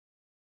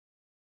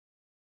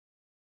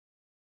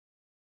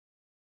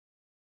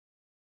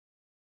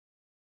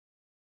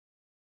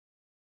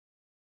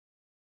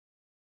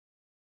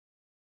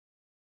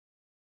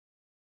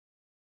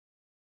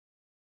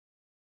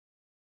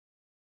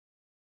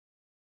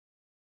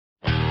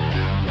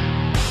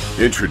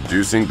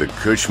Introducing the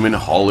Cushman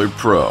Hauler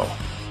Pro,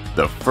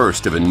 the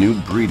first of a new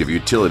breed of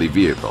utility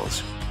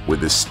vehicles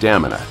with the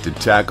stamina to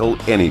tackle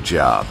any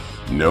job,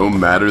 no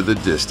matter the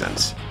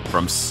distance,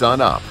 from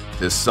sun up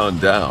to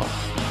sundown.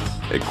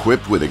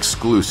 Equipped with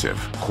exclusive,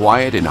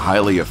 quiet and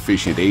highly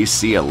efficient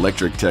AC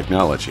electric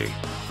technology,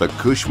 the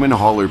Cushman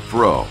Hauler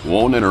Pro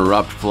won't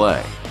interrupt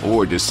play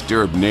or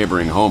disturb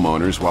neighboring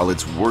homeowners while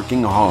it's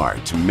working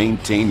hard to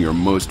maintain your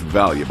most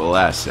valuable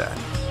asset.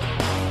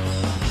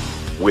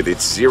 With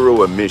its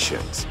zero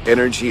emissions,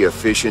 energy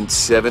efficient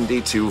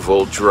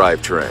 72-volt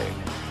drivetrain,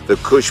 the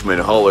Cushman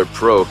Hauler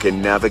Pro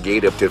can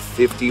navigate up to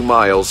 50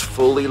 miles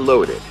fully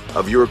loaded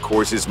of your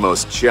course's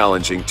most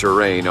challenging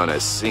terrain on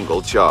a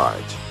single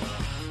charge.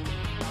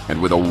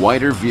 And with a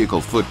wider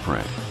vehicle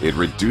footprint, it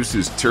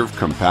reduces turf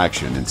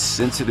compaction in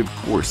sensitive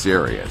course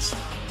areas.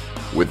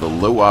 With the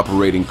low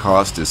operating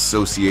cost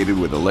associated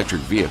with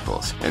electric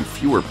vehicles and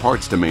fewer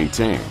parts to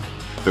maintain,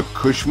 the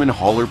Cushman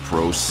Hauler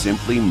Pro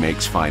simply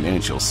makes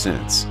financial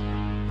sense.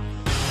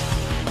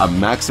 A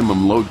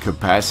maximum load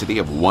capacity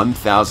of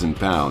 1,000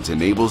 pounds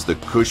enables the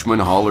Cushman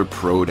Hauler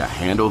Pro to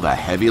handle the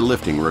heavy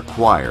lifting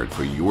required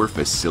for your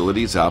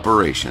facility's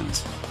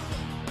operations.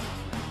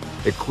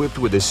 Equipped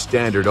with a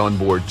standard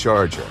onboard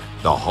charger,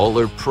 the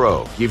Hauler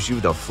Pro gives you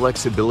the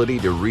flexibility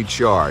to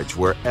recharge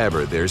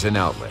wherever there's an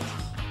outlet.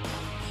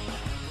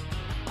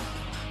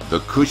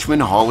 The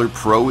Cushman Hauler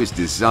Pro is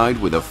designed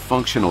with a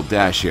functional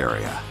dash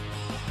area,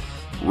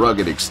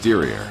 rugged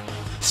exterior,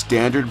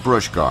 standard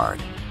brush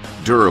guard,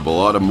 durable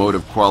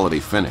automotive quality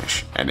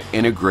finish, and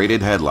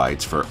integrated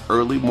headlights for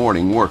early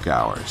morning work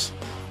hours.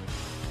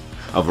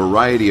 A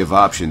variety of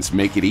options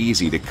make it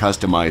easy to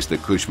customize the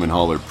Cushman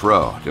Hauler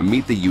Pro to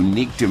meet the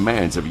unique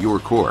demands of your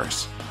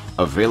course.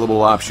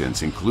 Available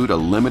options include a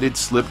limited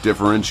slip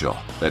differential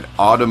that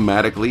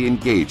automatically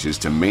engages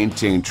to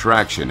maintain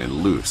traction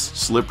in loose,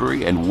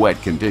 slippery, and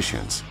wet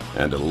conditions,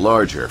 and a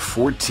larger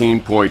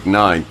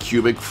 14.9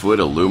 cubic foot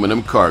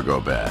aluminum cargo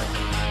bed.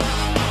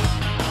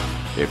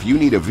 If you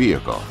need a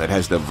vehicle that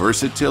has the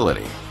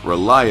versatility,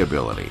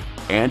 reliability,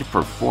 and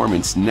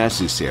performance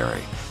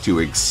necessary to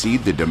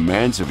exceed the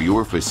demands of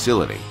your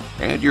facility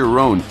and your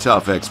own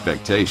tough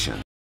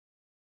expectations,